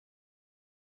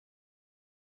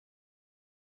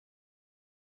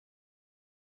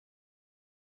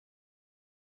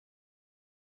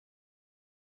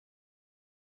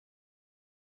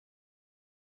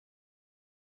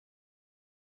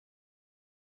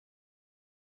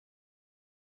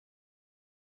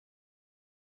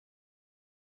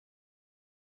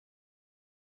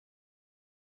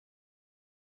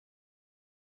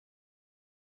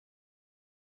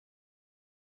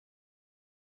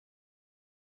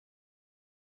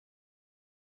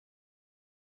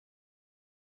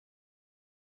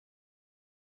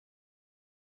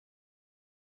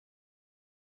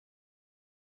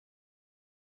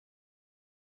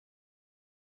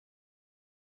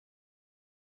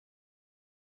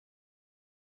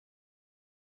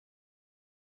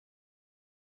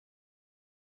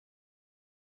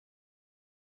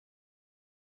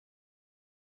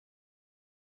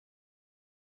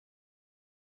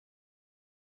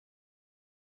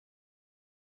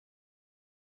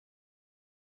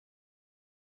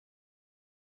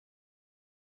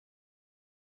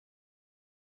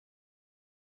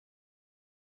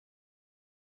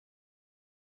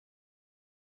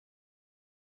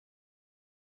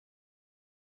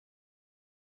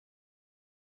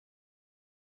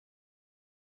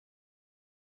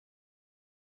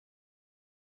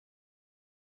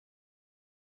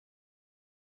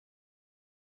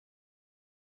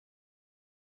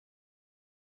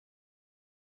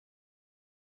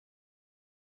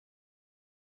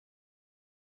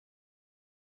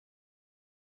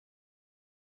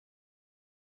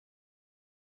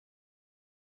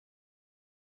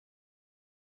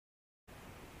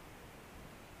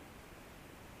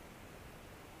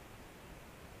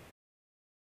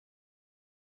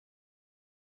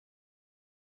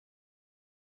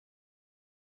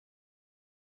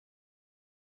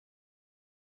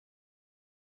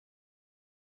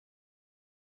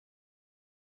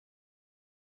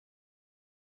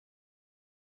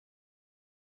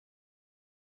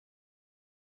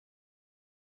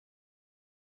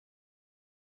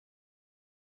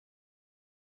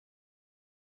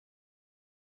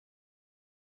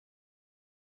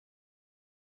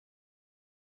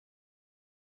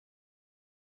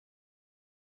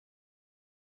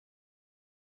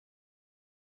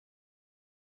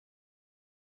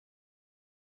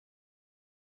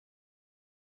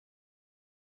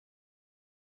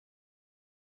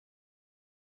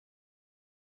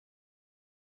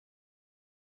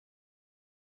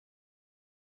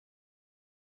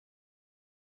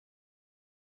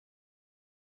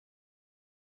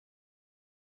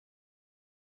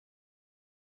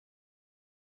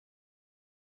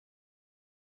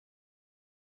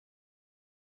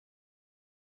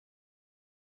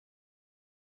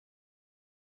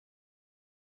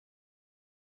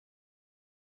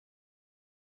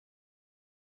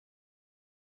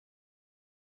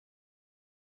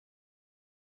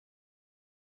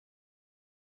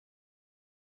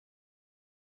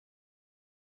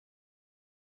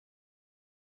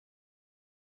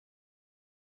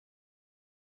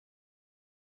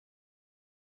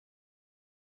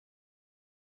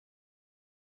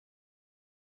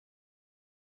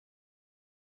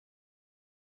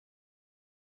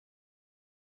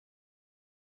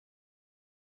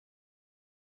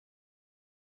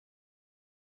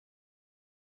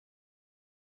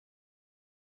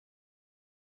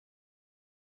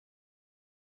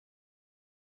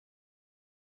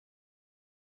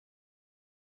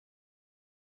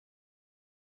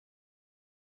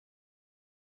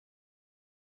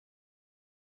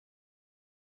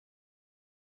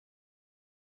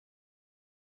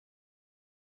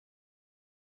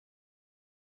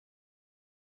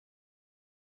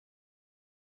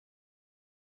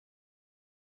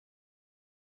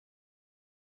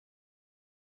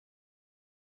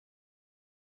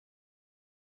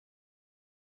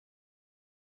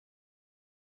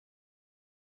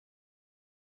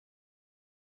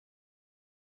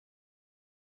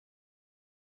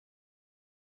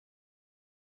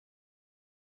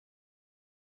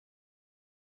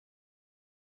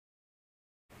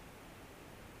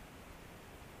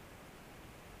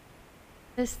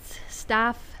activists,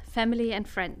 staff, family and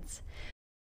friends.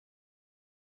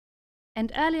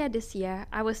 And earlier this year,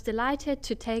 I was delighted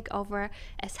to take over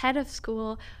as head of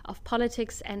School of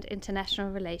Politics and International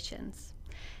Relations.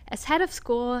 As head of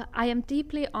school, I am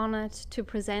deeply honored to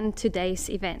present today's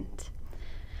event.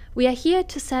 We are here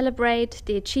to celebrate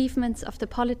the achievements of the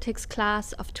politics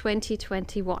class of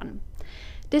 2021.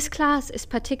 This class is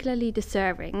particularly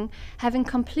deserving, having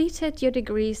completed your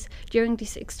degrees during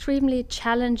these extremely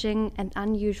challenging and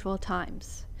unusual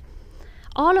times.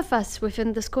 All of us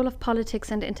within the School of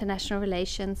Politics and International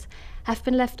Relations have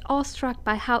been left awestruck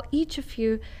by how each of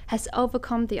you has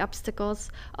overcome the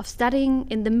obstacles of studying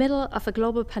in the middle of a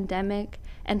global pandemic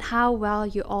and how well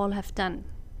you all have done.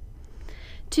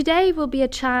 Today will be a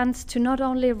chance to not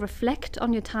only reflect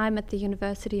on your time at the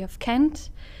University of Kent,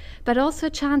 but also a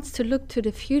chance to look to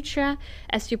the future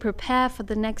as you prepare for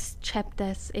the next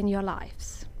chapters in your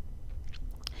lives.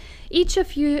 Each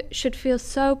of you should feel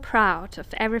so proud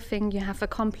of everything you have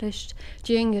accomplished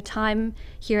during your time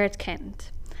here at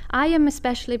Kent. I am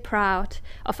especially proud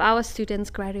of our students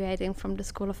graduating from the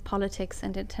School of Politics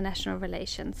and International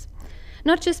Relations.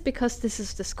 Not just because this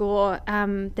is the school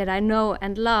that I know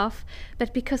and love,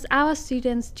 but because our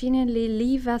students genuinely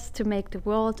leave us to make the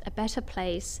world a better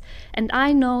place, and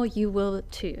I know you will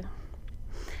too.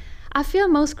 I feel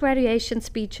most graduation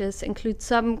speeches include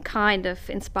some kind of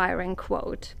inspiring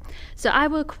quote. So I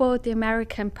will quote the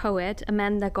American poet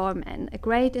Amanda Gorman, a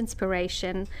great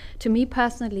inspiration to me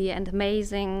personally and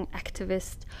amazing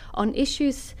activist on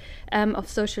issues of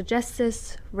social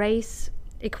justice, race,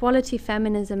 equality,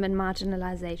 feminism, and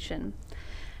marginalization.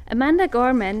 Amanda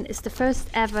Gorman is the first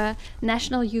ever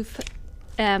National Youth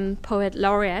Poet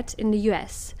Laureate in the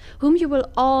US, whom you will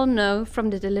all know from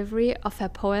the delivery of her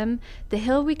poem, The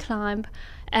Hill We Climb,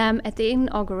 at the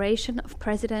inauguration of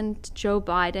President Joe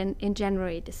Biden in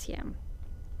January this year.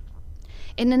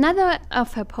 In another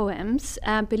of her poems,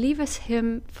 Believer's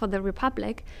Hymn for the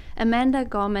Republic, Amanda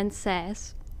Gorman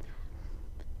says,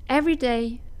 "Every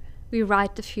day we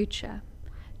write the future.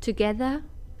 Together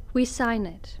we sign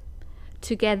it.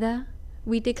 Together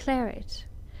we declare it.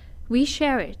 We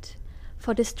share it.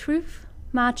 For this truth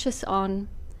marches on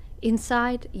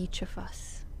inside each of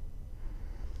us."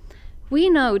 We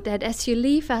know that as you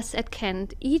leave us at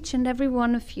Kent, each and every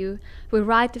one of you will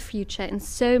write the future in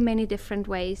so many different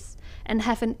ways and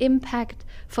have an impact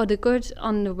for the good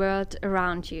on the world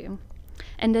around you.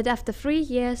 And that after 3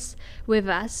 years with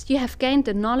us, you have gained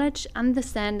the knowledge,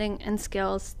 understanding and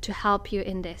skills to help you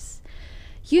in this.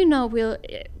 We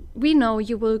know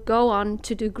you will go on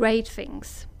to do great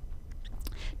things.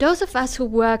 Those of us who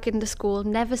work in the school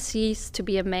never cease to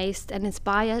be amazed and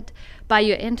inspired by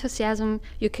your enthusiasm,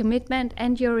 your commitment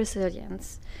and your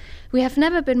resilience. We have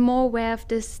never been more aware of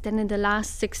this than in the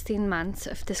last 16 months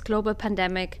of this global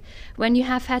pandemic, when you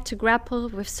have had to grapple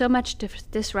with so much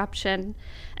disruption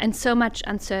and so much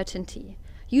uncertainty.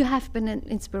 You have been an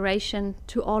inspiration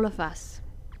to all of us.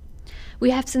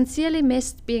 We have sincerely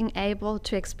missed being able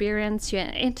to experience your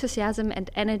enthusiasm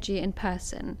and energy in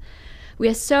person. We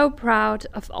are so proud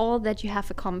of all that you have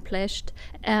accomplished,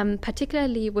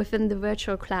 particularly within the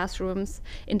virtual classrooms,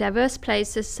 in diverse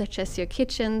places such as your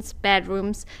kitchens,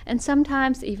 bedrooms, and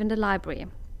sometimes even the library.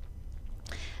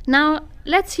 Now,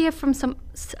 let's hear from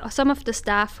some of the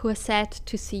staff who are sad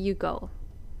to see you go.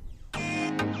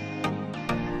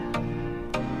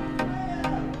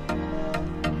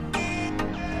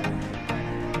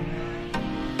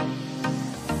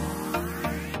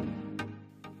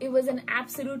 It was an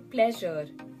absolute pleasure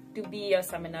to be your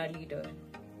seminar leader.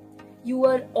 You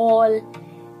were all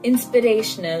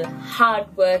inspirational,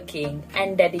 hardworking,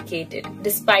 and dedicated,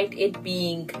 despite it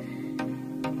being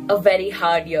a very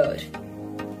hard year.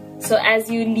 So as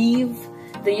you leave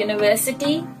the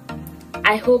university,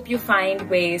 I hope you find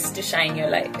ways to shine your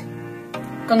light.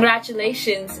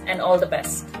 Congratulations and all the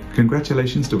best.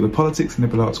 Congratulations to all the Politics and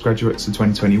Liberal Arts graduates of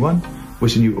 2021.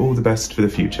 Wishing you all the best for the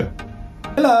future.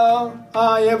 Hello,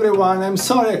 hi everyone. I'm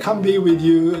sorry I can't be with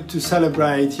you to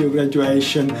celebrate your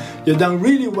graduation. You've done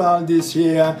really well this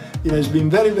year. It's been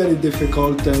very, very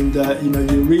difficult, and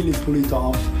you really pull it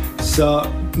off. So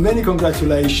many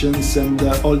congratulations and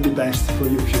all the best for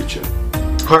your future.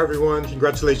 Hi everyone,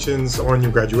 congratulations on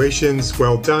your graduations.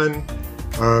 Well done.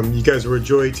 You guys were a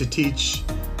joy to teach,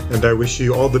 and I wish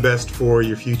you all the best for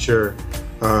your future.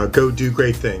 Go do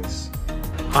great things.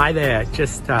 Hi there,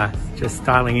 just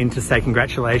dialing in to say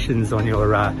congratulations on your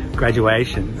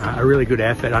graduation. A really good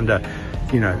effort under,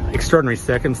 extraordinary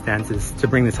circumstances to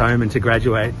bring this home and to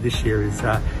graduate this year is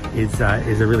a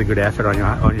really good effort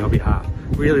on your behalf.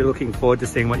 Really looking forward to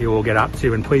seeing what you all get up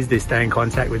to, and please do stay in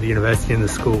contact with the university and the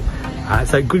school.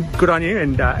 So good on you,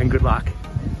 and good luck.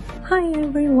 Hi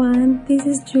everyone, this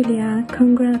is Julia.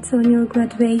 Congrats on your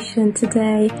graduation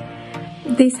today.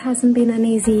 This hasn't been an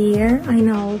easy year, I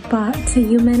know, but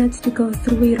you managed to go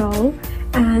through it all,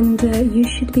 and you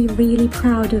should be really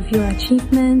proud of your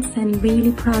achievements and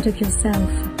really proud of yourself.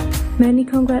 Many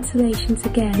congratulations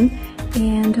again,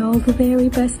 and all the very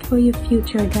best for your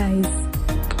future, guys.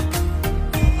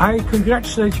 I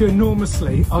congratulate you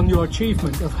enormously on your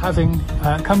achievement of having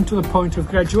come to the point of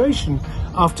graduation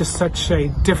after such a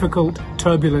difficult,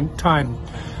 turbulent time.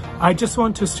 I just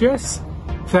want to stress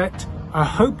that I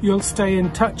hope you'll stay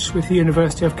in touch with the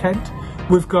University of Kent.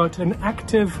 We've got an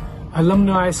active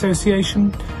alumni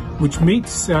association which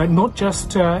meets not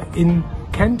just in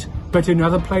Kent but in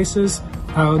other places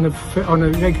on a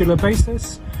regular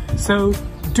basis. So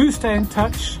do stay in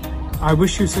touch. I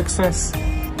wish you success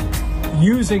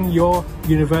using your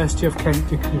University of Kent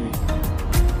degree.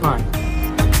 Bye.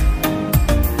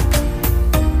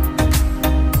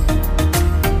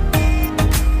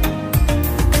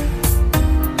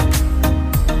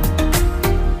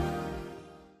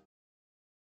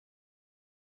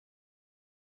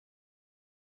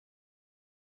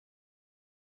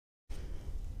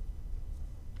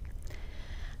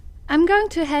 I'm going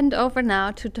to hand over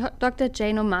now to Dr.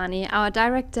 Jane Omani, our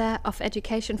Director of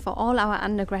Education for all our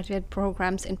undergraduate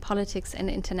programs in politics and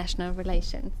international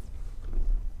relations.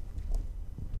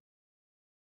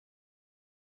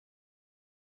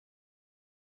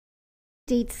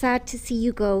 Indeed sad to see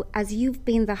you go, as you've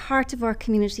been the heart of our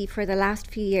community for the last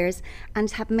few years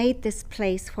and have made this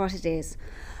place what it is.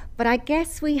 But I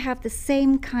guess we have the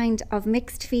same kind of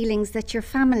mixed feelings that your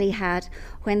family had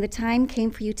when the time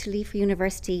came for you to leave for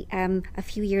university a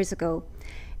few years ago.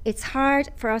 It's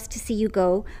hard for us to see you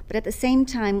go, but at the same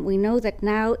time, we know that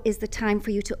now is the time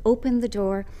for you to open the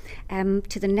door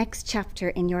to the next chapter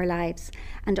in your lives.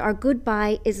 And our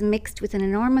goodbye is mixed with an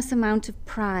enormous amount of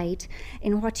pride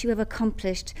in what you have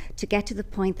accomplished to get to the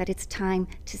point that it's time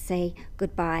to say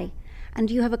goodbye. And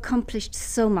you have accomplished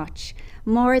so much,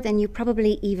 more than you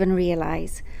probably even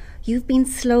realize. You've been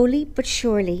slowly but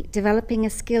surely developing a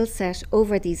skill set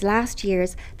over these last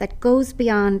years that goes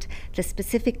beyond the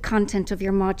specific content of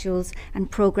your modules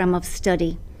and program of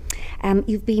study.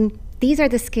 These are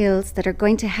the skills that are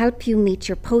going to help you meet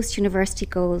your post-university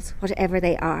goals, whatever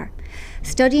they are.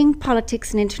 Studying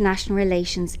politics and international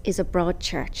relations is a broad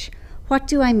church. What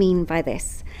do I mean by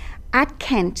this? At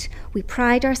Kent, we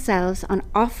pride ourselves on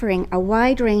offering a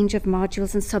wide range of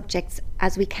modules and subjects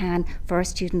as we can for our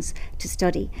students to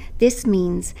study. This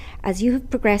means, as you have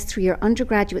progressed through your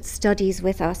undergraduate studies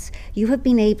with us, you have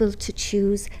been able to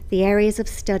choose the areas of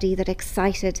study that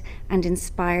excited and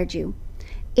inspired you.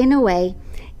 In a way,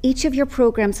 each of your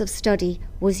programs of study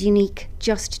was unique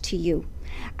just to you.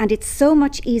 And it's so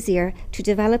much easier to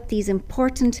develop these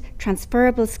important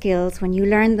transferable skills when you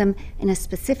learn them in a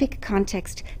specific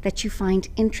context that you find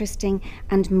interesting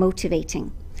and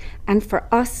motivating. And for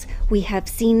us, we have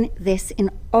seen this in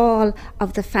all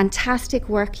of the fantastic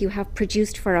work you have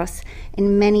produced for us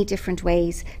in many different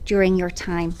ways during your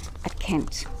time at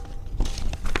Kent.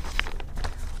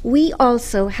 We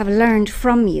also have learned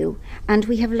from you, and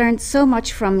we have learned so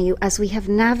much from you as we have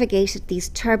navigated these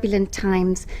turbulent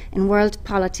times in world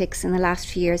politics in the last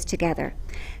few years together.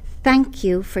 Thank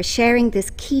you for sharing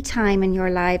this key time in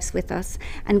your lives with us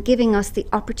and giving us the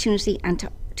opportunity and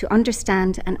to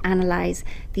understand and analyse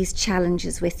these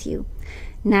challenges with you.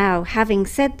 Now, having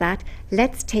said that,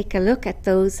 let's take a look at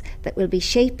those that will be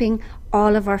shaping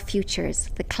all of our futures,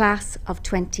 the class of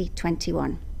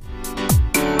 2021.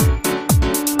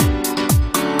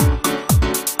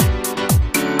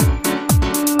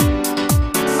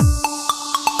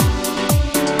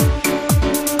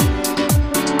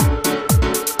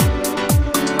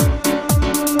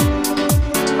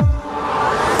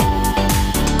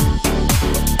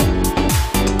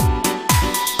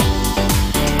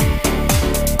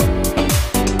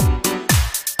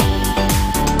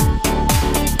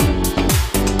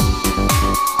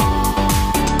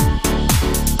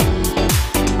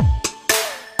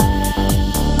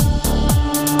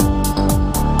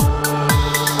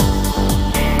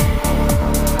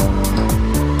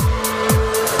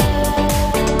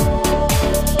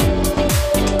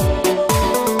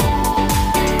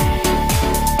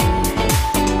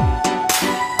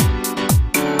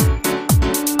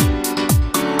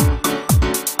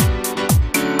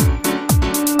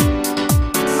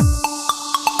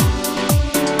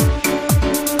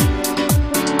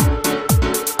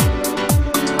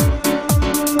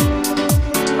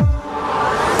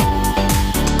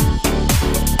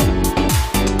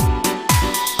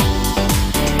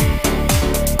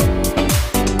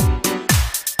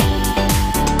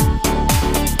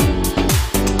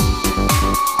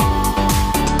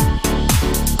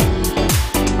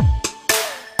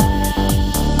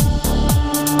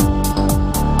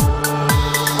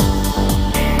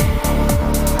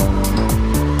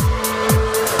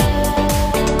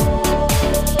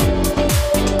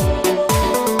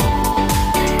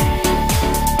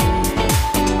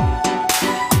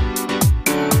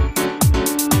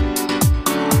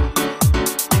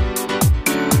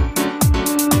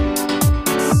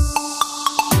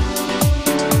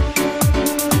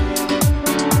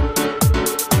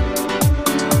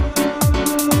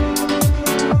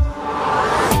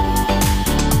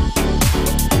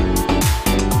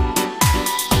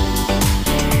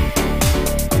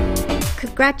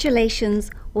 Congratulations,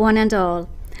 one and all.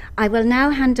 I will now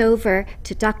hand over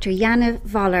to Dr. Jana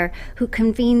Voller, who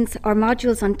convenes our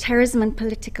modules on terrorism and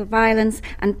political violence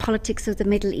and politics of the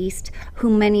Middle East,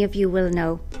 whom many of you will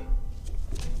know.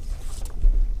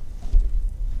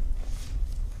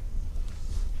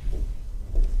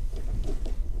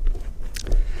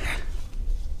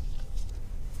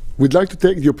 We'd like to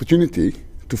take the opportunity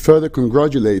to further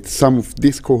congratulate some of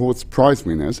this cohort's prize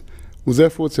winners whose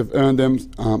efforts have earned them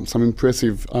some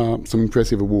impressive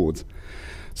awards.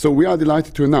 So we are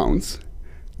delighted to announce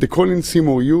the Colin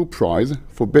Seymour Ure Prize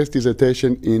for Best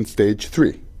Dissertation in Stage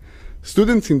 3.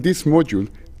 Students in this module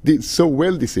did so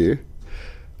well this year,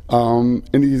 and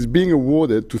it is being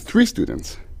awarded to 3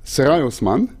 students, Sarai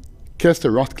Osman, Kester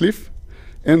Ratcliffe,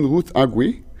 and Ruth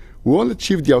Agui, who all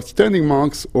achieved the outstanding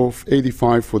marks of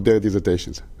 85 for their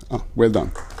dissertations. Well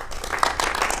done.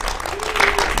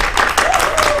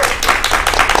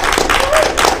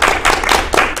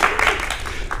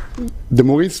 The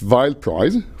Maurice Weil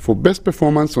Prize for Best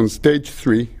Performance on Stage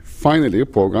 3 Final Year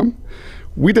Program,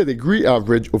 with a degree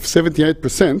average of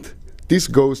 78%, this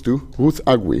goes to Ruth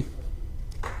Agui.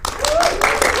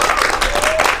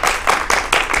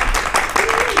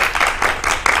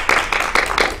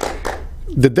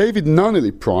 The David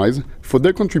Nunnally Prize for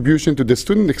their contribution to the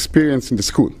student experience in the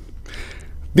school.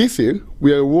 This year,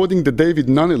 we are awarding the David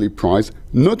Nunnally Prize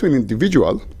not to an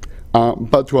individual,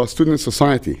 but to our student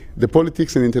society, the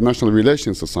Politics and International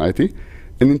Relations Society,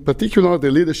 and in particular the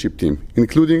leadership team,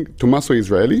 including Tommaso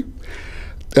Israeli,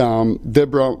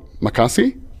 Deborah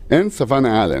Makassi, and Savannah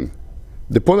Allen.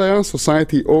 The Polaris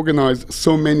Society organized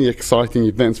so many exciting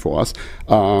events for us,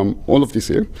 all of this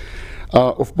year,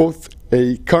 of both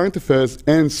a current affairs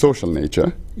and social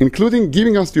nature, including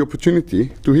giving us the opportunity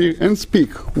to hear and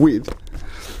speak with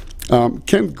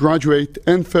Kent graduate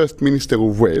and First Minister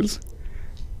of Wales,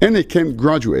 and a Kent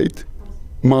graduate,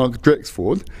 Mark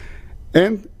Drexford,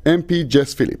 and MP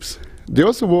Jess Phillips. They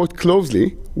also worked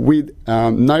closely with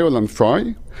Nyolan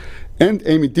Fry and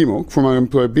Amy Dimmock from our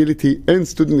employability and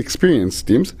student experience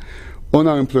teams on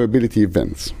our employability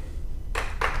events.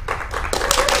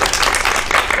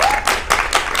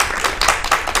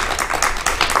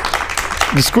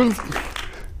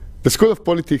 The School of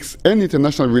Politics and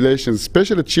International Relations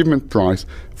Special Achievement Prize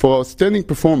for Outstanding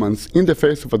Performance in the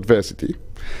Face of Adversity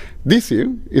this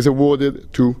year is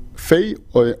awarded to Faye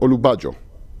Olubajo.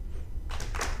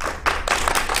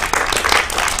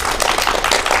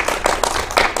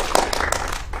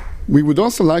 We would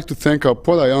also like to thank our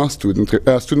Polar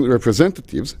student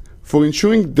representatives for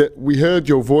ensuring that we heard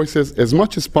your voices as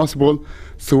much as possible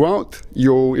throughout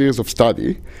your years of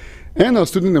study, and our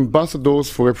student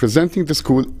ambassadors for representing the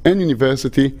school and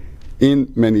university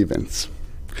in many events.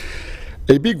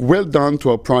 A big well done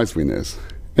to our prize winners.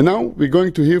 And now we're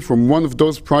going to hear from one of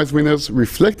those prize winners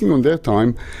reflecting on their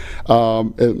time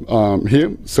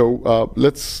here. So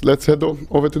let's head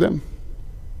over to them.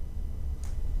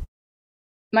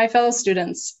 My fellow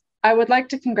students, I would like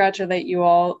to congratulate you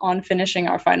all on finishing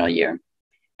our final year.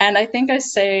 And I think I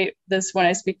say this when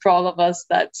I speak for all of us,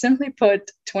 that simply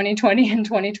put, 2020 and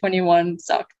 2021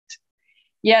 sucked.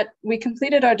 Yet we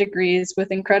completed our degrees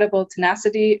with incredible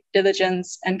tenacity,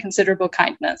 diligence, and considerable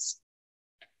kindness.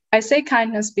 I say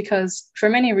kindness because, for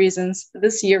many reasons,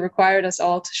 this year required us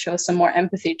all to show some more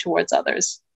empathy towards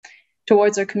others.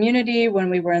 Towards our community when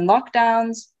we were in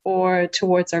lockdowns, or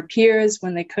towards our peers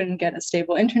when they couldn't get a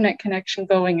stable internet connection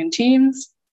going in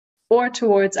Teams, or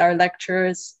towards our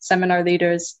lecturers, seminar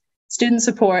leaders, student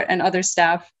support, and other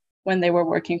staff when they were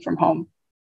working from home.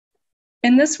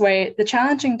 In this way, the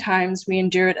challenging times we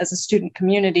endured as a student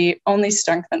community only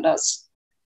strengthened us,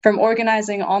 from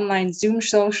organizing online Zoom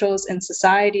socials in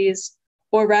societies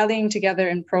or rallying together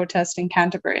in protest in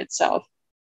Canterbury itself.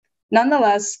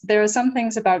 Nonetheless, there are some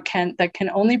things about Kent that can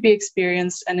only be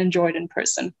experienced and enjoyed in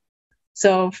person.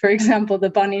 So, for example, the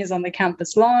bunnies on the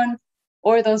campus lawn,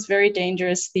 or those very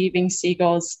dangerous thieving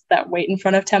seagulls that wait in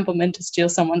front of Templeman to steal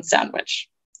someone's sandwich.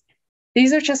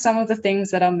 These are just some of the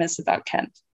things that I'll miss about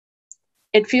Kent.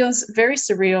 It feels very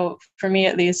surreal, for me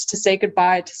at least, to say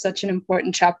goodbye to such an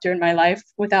important chapter in my life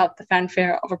without the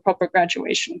fanfare of a proper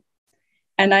graduation.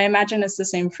 And I imagine it's the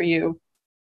same for you.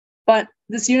 But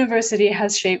this university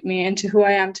has shaped me into who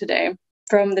I am today,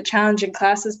 from the challenging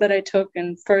classes that I took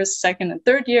in first, second, and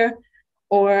third year,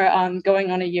 or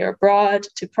going on a year abroad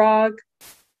to Prague,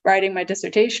 writing my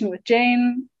dissertation with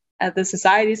Jane, at the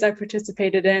societies I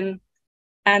participated in,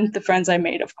 and the friends I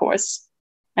made, of course.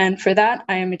 And for that,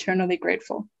 I am eternally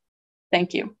grateful.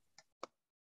 Thank you.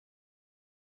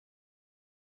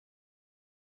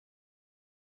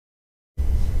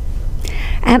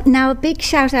 Now, a big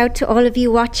shout out to all of you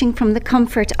watching from the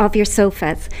comfort of your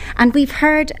sofas. And we've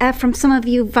heard from some of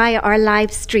you via our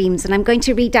live streams, and I'm going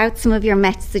to read out some of your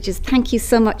messages. Thank you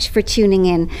so much for tuning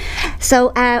in.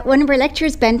 So one of our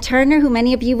lecturers, Ben Turner, who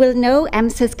many of you will know,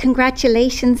 says,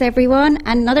 congratulations, everyone.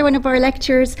 And another one of our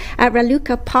lecturers,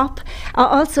 Raluca Pop,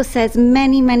 also says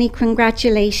many, many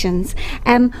congratulations.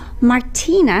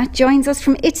 Martina joins us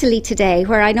from Italy today,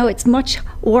 where I know it's much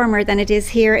warmer than it is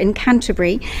here in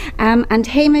Canterbury. And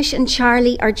Hamish and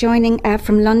Charlie are joining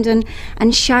from London,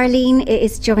 and Charlene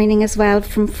is joining as well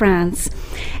from France.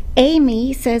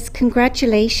 Amy says,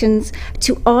 congratulations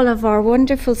to all of our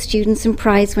wonderful students and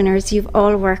prize winners. You've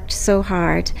all worked so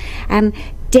hard.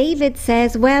 David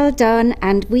says, well done,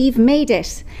 and we've made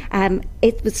it.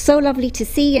 It was so lovely to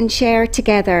see and share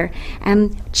together.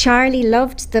 Charlie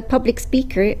loved the public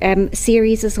speaker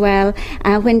series as well,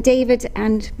 when David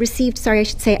received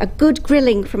a good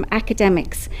grilling from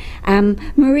academics.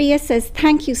 Maria says,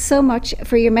 thank you so much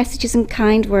for your messages and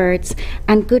kind words,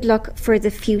 and good luck for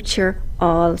the future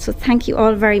all. So thank you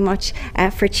all very much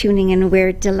for tuning in.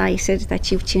 We're delighted that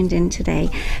you've tuned in today.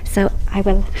 So I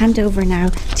will hand over now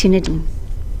to Nadine.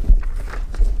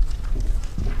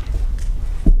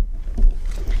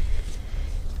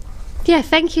 Yeah,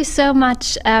 thank you so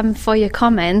much for your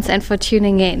comments and for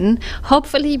tuning in.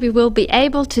 Hopefully we will be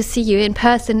able to see you in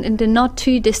person in the not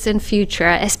too distant future,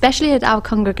 especially at our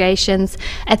congregations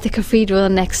at the cathedral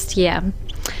next year.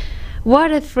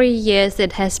 What a 3 years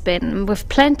it has been, with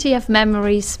plenty of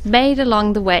memories made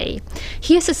along the way.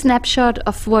 Here's a snapshot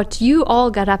of what you all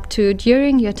got up to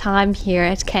during your time here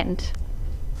at Kent.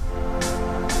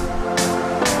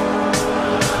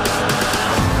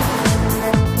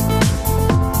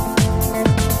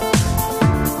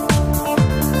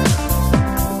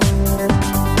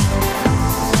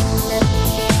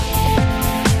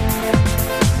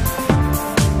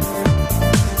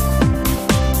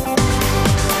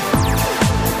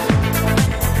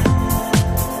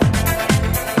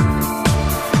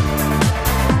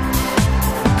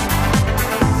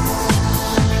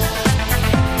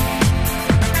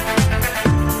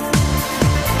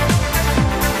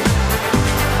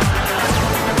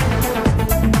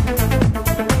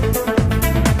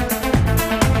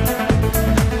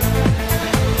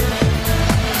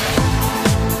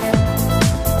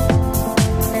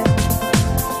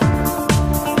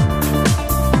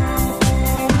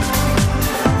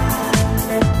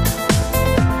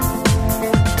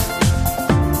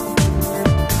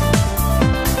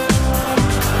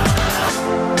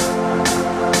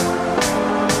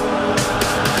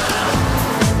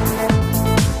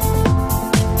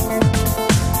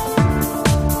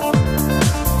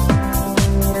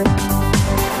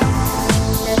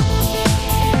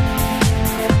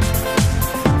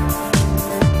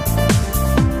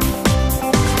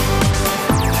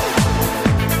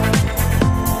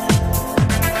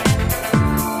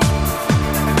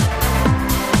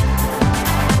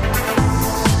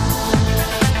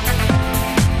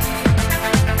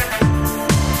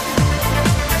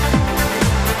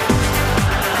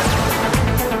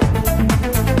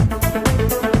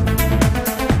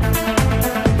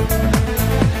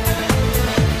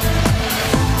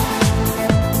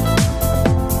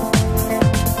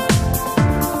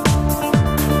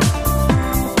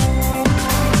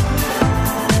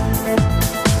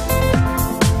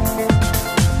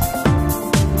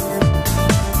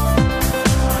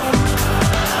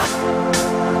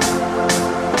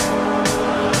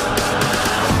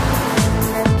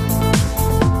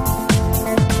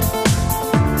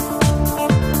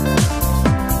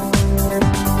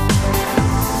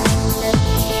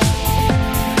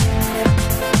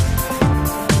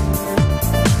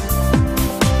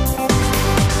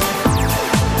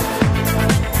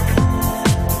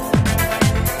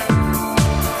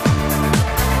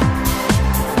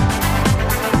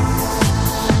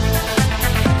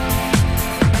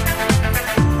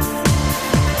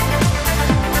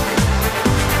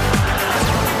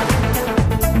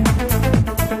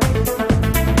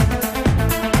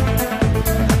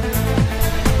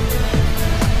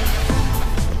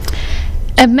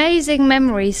 Amazing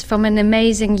memories from an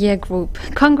amazing year group.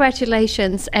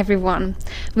 Congratulations, everyone.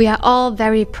 We are all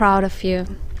very proud of you.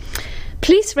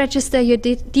 Please register your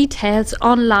details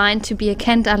online to be a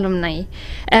Kent alumni.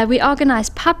 We organize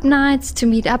pub nights to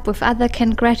meet up with other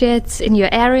Kent graduates in your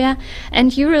area,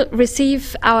 and you will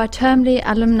receive our termly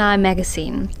alumni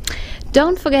magazine.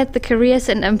 Don't forget the Careers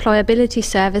and Employability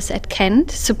Service at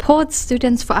Kent supports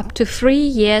students for up to 3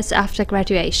 years after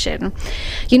graduation.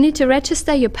 You need to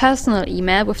register your personal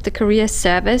email with the Careers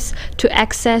Service to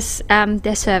access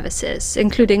their services,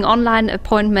 including online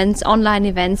appointments, online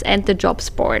events, and the jobs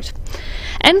board.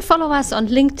 And follow us on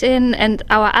LinkedIn and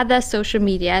our other social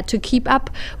media to keep up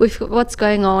with what's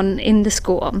going on in the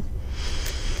school.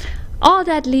 All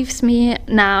that leaves me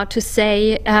now to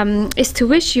say is to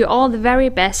wish you all the very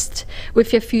best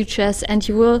with your futures, and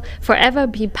you will forever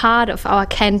be part of our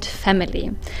Kent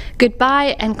family.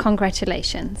 Goodbye and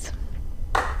congratulations.